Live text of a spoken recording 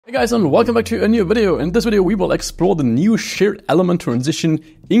Hey guys, and welcome back to a new video. In this video we will explore the new shared element transition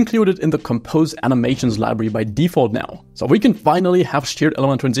included in the Compose Animations library by default now. So we can finally have shared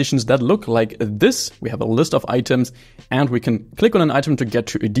element transitions that look like this. We have a list of items and we can click on an item to get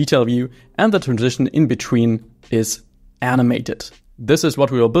to a detail view, and the transition in between is animated. This is what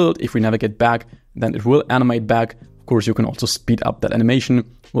we will build. If we navigate back, then it will animate back. Of course, you can also speed up that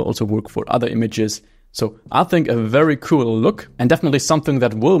animation. Will also work for other images. So I think a very cool look, and definitely something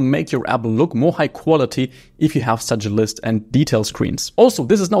that will make your app look more high quality if you have such a list and detail screens. Also,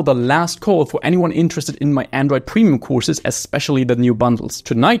 this is now the last call for anyone interested in my Android premium courses, especially the new bundles.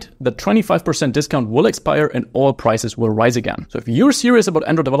 Tonight, the 25% discount will expire and all prices will rise again. So if you're serious about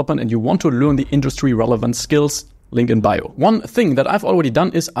Android development and you want to learn the industry relevant skills, link in bio. One thing that I've already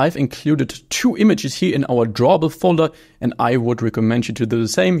done is I've included 2 images here in our drawable folder, and I would recommend you to do the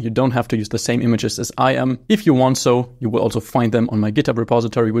same. You don't have to use the same images as I am. If you want so, you will also find them on my GitHub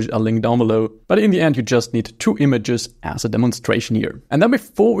repository, which I'll link down below. But in the end, you just need 2 images as a demonstration here. And then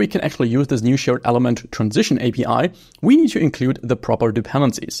before we can actually use this new shared element transition API, we need to include the proper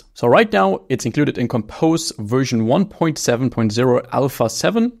dependencies. So right now, it's included in Compose version 1.7.0 alpha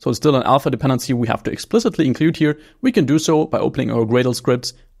 7. So it's still an alpha dependency we have to explicitly include here. We can do so by opening our Gradle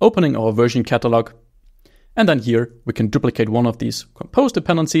scripts, opening our version catalog, and then here we can duplicate one of these Compose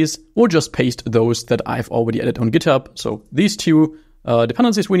dependencies or just paste those that I've already added on GitHub. So these 2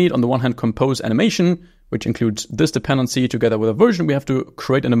 dependencies we need, on the one hand, Compose Animation, which includes this dependency together with a version we have to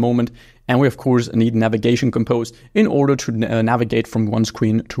create in a moment. And we, of course, need Navigation Compose in order to navigate from one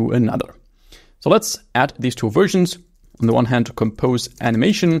screen to another. So let's add these 2 versions. On the one hand, Compose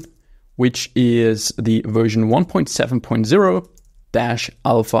Animation, which is the version 1.7.0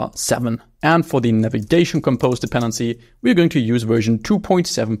 alpha 7. And for the navigation compose dependency, we're going to use version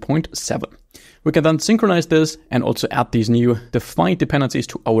 2.7.7. We can then synchronize this and also add these new defined dependencies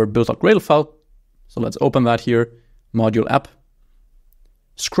to our build.gradle file. So let's open that here, module app,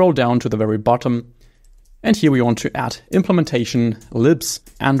 scroll down to the very bottom. And here we want to add implementation, libs,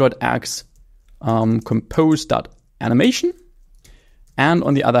 Android X, compose.animation. And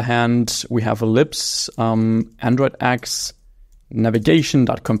on the other hand, we have a libs, Android X,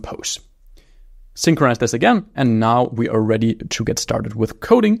 navigation.compose. Synchronize this again, and now we are ready to get started with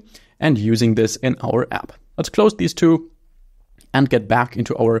coding and using this in our app. Let's close these 2 and get back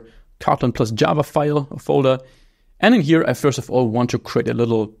into our Kotlin plus Java file folder. And in here, I first of all want to create a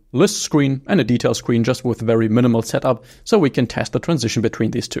little list screen and a detail screen just with very minimal setup so we can test the transition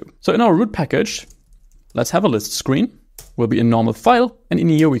between these 2. So in our root package, let's have a list screen. Will be a normal file, and in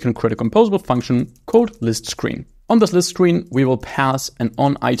here we can create a composable function called list screen. On this list screen, we will pass an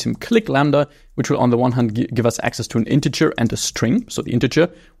on-item click lambda, which will on the one hand give us access to an integer and a string. So the integer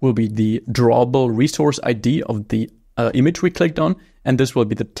will be the drawable resource ID of the image we clicked on, and this will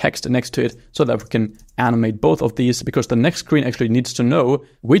be the text next to it so that we can animate both of these, because the next screen actually needs to know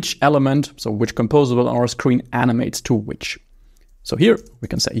which element, so which composable on our screen animates to which. So here we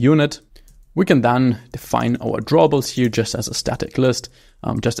can say unit. We can then define our drawables here just as a static list,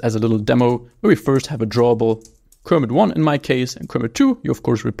 just as a little demo, where we first have a drawable Kermit1 in my case, and Kermit2, you of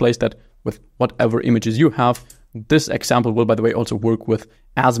course replace that with whatever images you have. This example will, by the way, also work with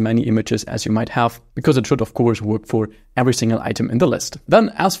as many images as you might have, because it should of course work for every single item in the list.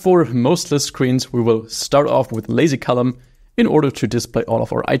 Then, as for most list screens, we will start off with lazy column in order to display all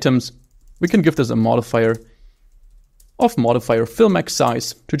of our items. We can give this a modifier of modifier fill max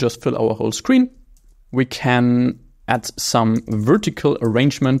size to just fill our whole screen. We can add some vertical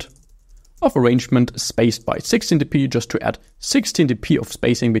arrangement spaced by 16 dp just to add 16 dp of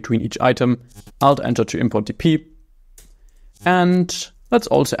spacing between each item. Alt enter to import dp. And let's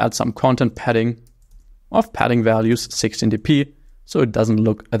also add some content padding of padding values 16 dp so it doesn't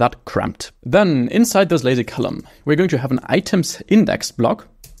look that cramped. Then inside this lazy column, we're going to have an items index block.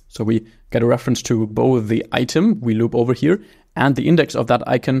 So we get a reference to both the item we loop over here and the index of that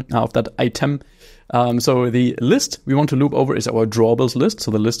icon, of that item. So the list we want to loop over is our drawables list,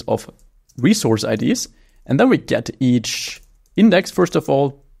 so the list of resource IDs. And then we get each index first of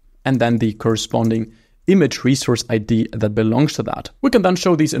all, and then the corresponding image resource ID that belongs to that. We can then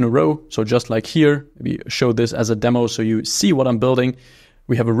show these in a row. So just like here, we show this as a demo so you see what I'm building.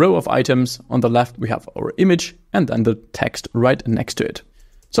 We have a row of items. On the left, we have our image and then the text right next to it.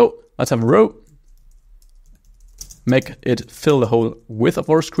 So let's have a row, make it fill the whole width of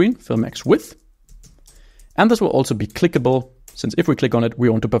our screen, fill max width. And this will also be clickable, since if we click on it, we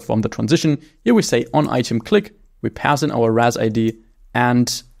want to perform the transition. Here we say on item click, we pass in our RAS ID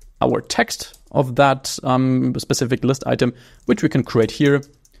and our text of that specific list item, which we can create here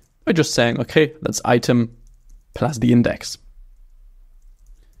by just saying, okay, that's item plus the index.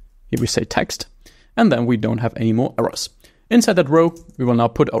 Here we say text, and then we don't have any more errors. Inside that row, we will now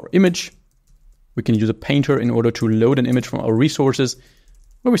put our image. We can use a painter in order to load an image from our resources,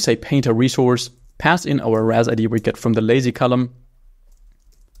 where we say painter resource, pass in our res ID we get from the lazy column.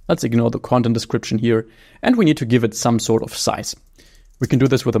 Let's ignore the content description here, and we need to give it some sort of size. We can do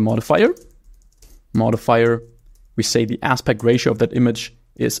this with a modifier. Modifier, we say the aspect ratio of that image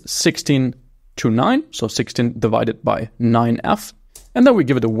is 16:9, so 16 divided by 9f, and then we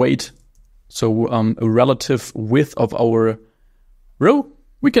give it a weight, so a relative width of our row.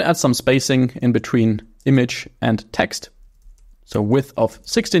 We can add some spacing in between image and text, so width of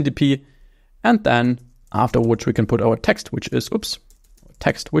 16 dp, and then afterwards we can put our text, which is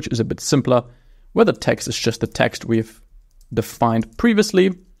a bit simpler, where the text is just the text we've defined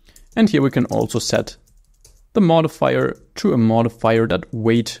previously. And here we can also set the modifier to a modifier that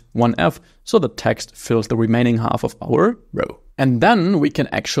weight 1f, so the text fills the remaining half of our row. And then we can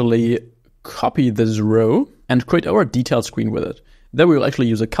actually copy this row and create our detail screen with it. There we will actually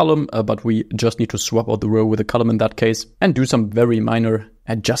use a column, but we just need to swap out the row with a column in that case and do some very minor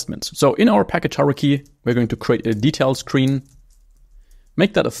adjustments. So in our package hierarchy, we're going to create a detail screen,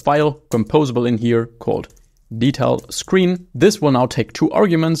 make that a file composable in here called detail screen. This will now take two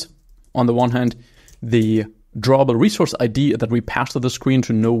arguments. On the one hand, the drawable resource ID that we pass to the screen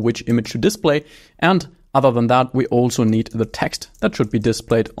to know which image to display. And other than that, we also need the text that should be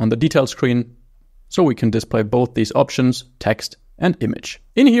displayed on the detail screen. So we can display both these options, text and image.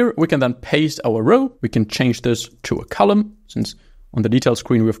 In here, we can then paste our row. We can change this to a column, since on the detail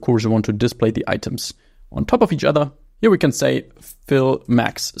screen, we of course want to display the items on top of each other. Here we can say fill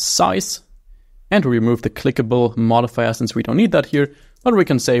max size, and remove the clickable modifier since we don't need that here. But we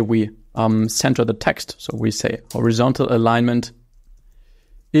can say we center the text. So we say horizontal alignment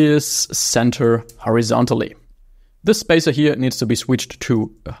is center horizontally. This spacer here needs to be switched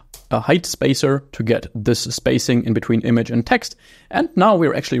to a height spacer to get this spacing in between image and text. And now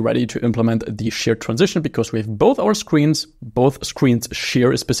we're actually ready to implement the shared transition because we have both screens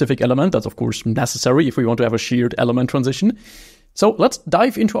share a specific element. That's of course necessary if we want to have a shared element transition. So let's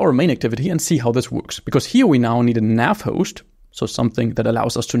dive into our main activity and see how this works. Because here we now need a nav host, so something that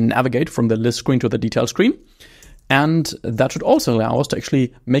allows us to navigate from the list screen to the detail screen. And that should also allow us to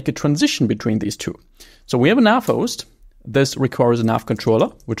actually make a transition between these two. So we have a nav host. This requires a nav controller,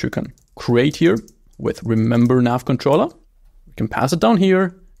 which you can create here with remember nav controller. We can pass it down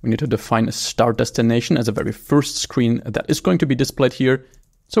here. We need to define a start destination as a very first screen that is going to be displayed here.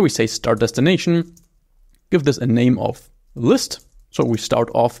 So we say start destination, give this a name of list. So we start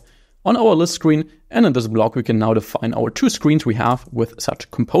off on our list screen, and in this block we can now define our two screens we have with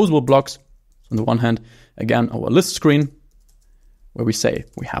such composable blocks. So on the one hand, again, our list screen, where we say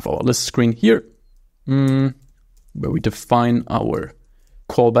we have our list screen here, where we define our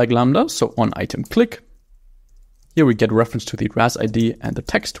callback lambda. So on item click, here we get reference to the res ID and the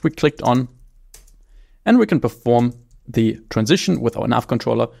text we clicked on, and we can perform the transition with our nav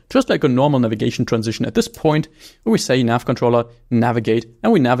controller, just like a normal navigation transition at this point, where we say nav controller navigate,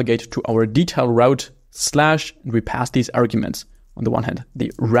 and we navigate to our detail route / and we pass these arguments. On the one hand,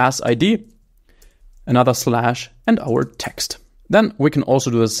 the res ID, another / and our text. Then we can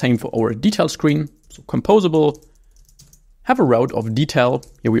also do the same for our detail screen. So composable, have a route of detail.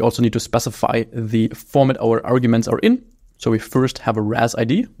 Here we also need to specify the format our arguments are in. So we first have a res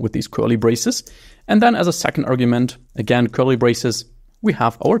ID with these curly braces. And then as a second argument, again, curly braces, we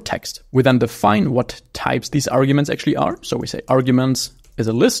have our text. We then define what types these arguments actually are. So we say arguments is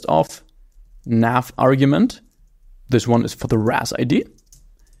a list of nav argument. This one is for the res ID.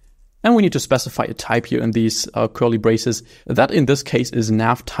 And we need to specify a type here in these curly braces. That in this case is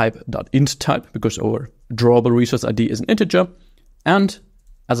nav type.int type, because our drawable resource ID is an integer. And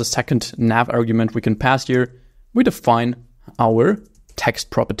as a second nav argument we can pass here, we define our text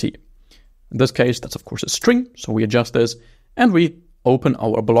property. In this case, that's of course a string. So we adjust this and we open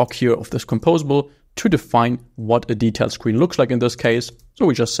our block here of this composable to define what a detail screen looks like in this case. So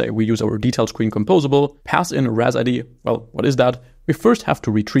we just say we use our detail screen composable, pass in a res ID. Well, what is that? We first have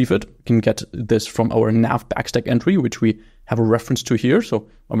to retrieve it. We can get this from our nav backstack entry, which we have a reference to here. So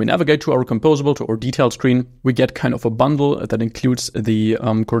when we navigate to our composable, to our detail screen, we get kind of a bundle that includes the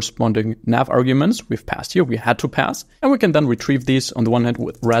corresponding nav arguments we've passed here. We had to pass. And we can then retrieve these on the one hand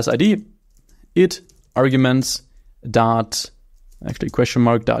with res ID, it arguments dot, actually question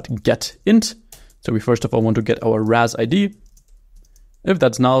mark dot get int. So we first of all want to get our res ID. If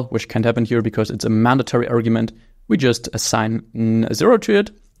that's null, which can't happen here because it's a mandatory argument, we just assign 0 to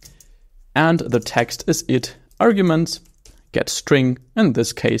it. And the text is it arguments get string. In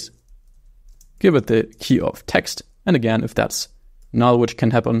this case, give it the key of text. And again, if that's null, which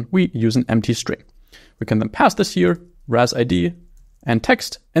can happen, we use an empty string. We can then pass this here, ras ID and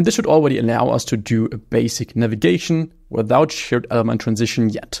text, and this should already allow us to do a basic navigation without shared element transition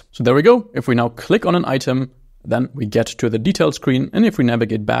yet. So there we go. If we now click on an item, then we get to the detail screen, and if we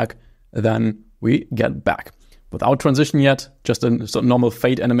navigate back, then we get back. Without transition yet, just a normal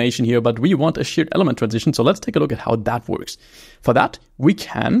fade animation here, but we want a shared element transition, so let's take a look at how that works. For that, we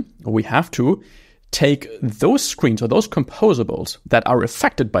have to take those screens or those composables that are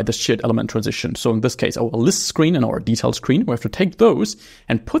affected by the shared element transition. So in this case, our list screen and our detail screen, we have to take those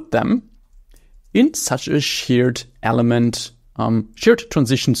and put them in such a shared element, shared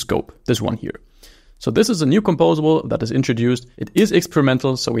transition scope, this one here. So this is a new composable that is introduced. It is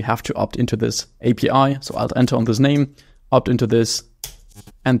experimental, so we have to opt into this API. So I'll enter on this name, opt into this,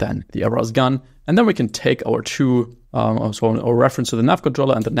 and then the error is gone. And then we can take our two, our reference to the nav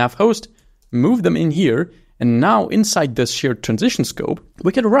controller and the nav host, move them in here. And now inside this shared transition scope,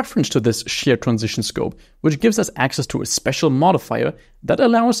 we get a reference to this shared transition scope, which gives us access to a special modifier that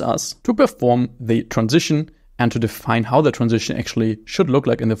allows us to perform the transition and to define how the transition actually should look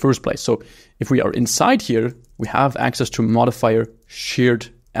like in the first place. So if we are inside here, we have access to modifier shared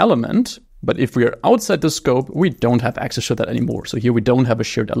element, but if we are outside the scope, we don't have access to that anymore. So here we don't have a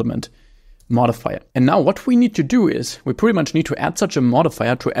shared element modifier. And now what we need to do is we pretty much need to add such a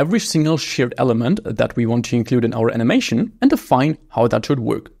modifier to every single shared element that we want to include in our animation and define how that should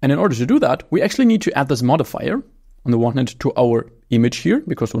work. And in order to do that, we actually need to add this modifier on the one hand to our image here,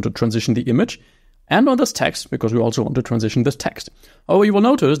 because we want to transition the image, and on this text, because we also want to transition this text. However, you will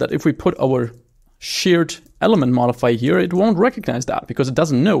notice that if we put our shared element modifier here, it won't recognize that because it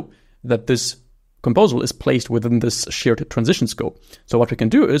doesn't know that this composable is placed within this shared transition scope. So what we can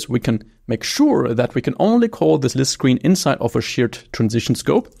do is we can make sure that we can only call this list screen inside of a shared transition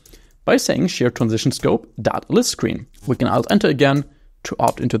scope by saying shared transition scope dot list screen. We can alt enter again to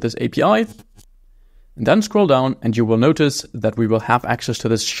opt into this API, and then scroll down, and you will notice that we will have access to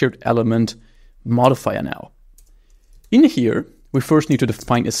this shared element modifier now. In here, we first need to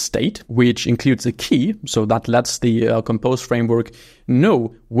define a state, which includes a key, so that lets the compose framework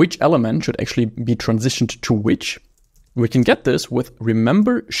know which element should actually be transitioned to which. We can get this with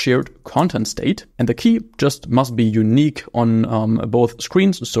remember shared content state, and the key just must be unique on both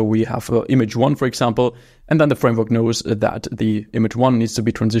screens. So we have image 1, for example, and then the framework knows that the image 1 needs to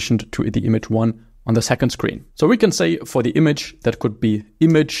be transitioned to the image 1 on the second screen. So we can say for the image, that could be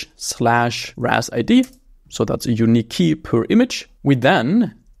image/ras ID. So that's a unique key per image. We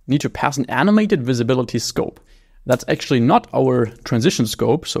then need to pass an animated visibility scope. That's actually not our transition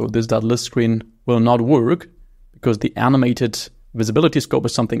scope. So this .list screen will not work because the animated visibility scope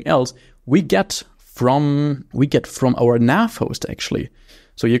is something else we get from our nav host actually.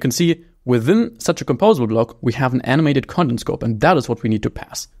 So you can see within such a composable block, we have an animated content scope, and that is what we need to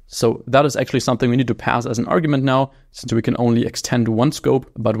pass. So that is actually something we need to pass as an argument now, since we can only extend one scope,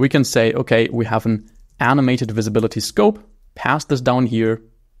 but we can say, okay, we have an animated visibility scope, pass this down here,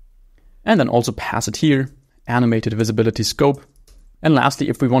 and then also pass it here, animated visibility scope. And lastly,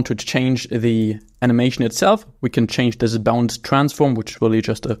 if we want to change the animation itself, we can change this bounce transform, which is really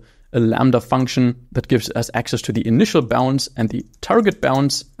just a lambda function that gives us access to the initial bounce and the target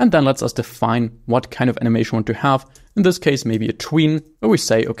bounce, and then lets us define what kind of animation we want to have. In this case, maybe a tween, where we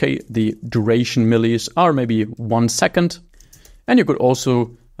say, okay, the duration millis are maybe 1 second. And you could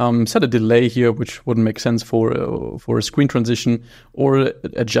also set a delay here, which wouldn't make sense for a screen transition, or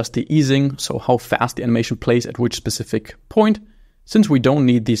adjust the easing, so how fast the animation plays at which specific point. Since we don't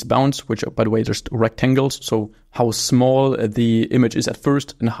need these bounds, which are, by the way, just rectangles, so how small the image is at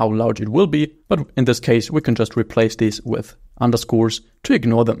first and how large it will be. But in this case, we can just replace these with underscores to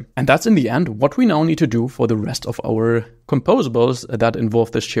ignore them. And that's in the end what we now need to do for the rest of our composables that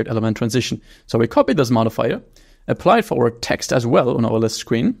involve this shared element transition. So we copy this modifier, apply it for our text as well on our list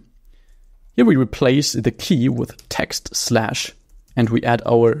screen. Here we replace the key with text / and we add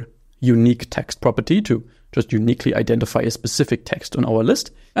our unique text property to just uniquely identify a specific text on our list,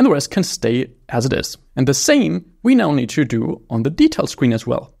 and the rest can stay as it is. And the same we now need to do on the detail screen as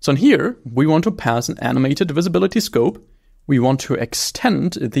well. So in here, we want to pass an animated visibility scope. We want to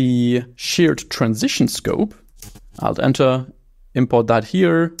extend the shared transition scope. Alt enter, import that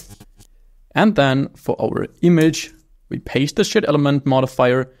here. And then for our image, we paste the shared element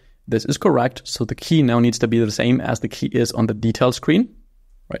modifier. This is correct. So the key now needs to be the same as the key is on the detail screen,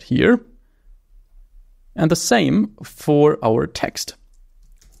 right here. And the same for our text.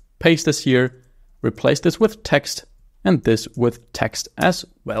 Paste this here, replace this with text, and this with text as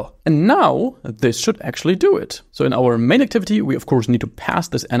well. And now this should actually do it. So in our main activity, we of course need to pass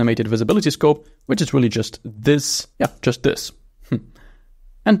this animated visibility scope, which is really just this. Yeah, just this.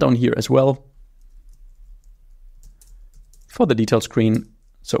 and down here as well for the detail screen.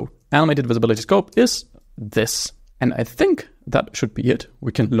 So animated visibility scope is this. And I think that should be it.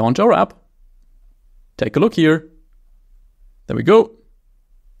 We can launch our app. Take a look here. There we go.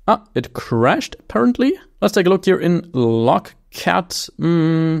 It crashed apparently. Let's take a look here in Logcat.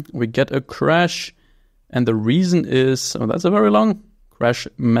 We get a crash. And the reason is, that's a very long crash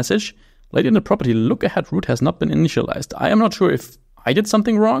message. Late in the property, look ahead route has not been initialized. I am not sure if I did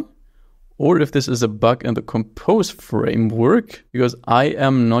something wrong or if this is a bug in the Compose framework, because I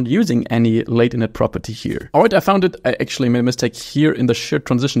am not using any late init property here. All right, I found it. I actually made a mistake here in the shared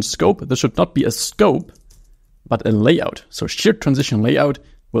transition scope. This should not be a scope, but a layout. So shared transition layout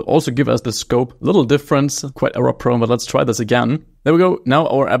will also give us the scope. Little difference, quite error prone, but let's try this again. There we go. Now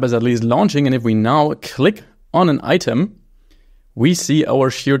our app is at least launching. And if we now click on an item, we see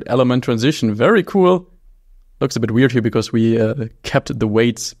our shared element transition. Very cool. Looks a bit weird here because we kept the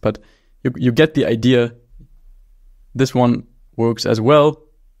weights, but you get the idea. This one works as well.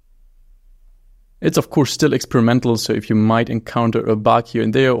 It's of course still experimental, so if you might encounter a bug here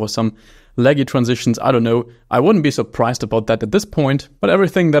and there or some laggy transitions, I don't know. I wouldn't be surprised about that at this point, but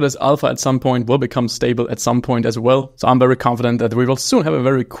everything that is alpha at some point will become stable at some point as well. So I'm very confident that we will soon have a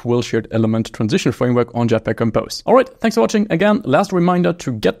very cool shared element transition framework on Jetpack Compose. All right, thanks for watching. Again, last reminder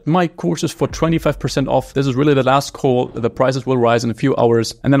to get my courses for 25% off. This is really the last call. The prices will rise in a few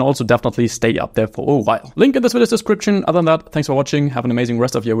hours, and then also definitely stay up there for a while. Link in this video's description. Other than that, thanks for watching. Have an amazing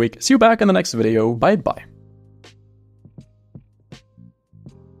rest of your week. See you back in the next video. Bye bye.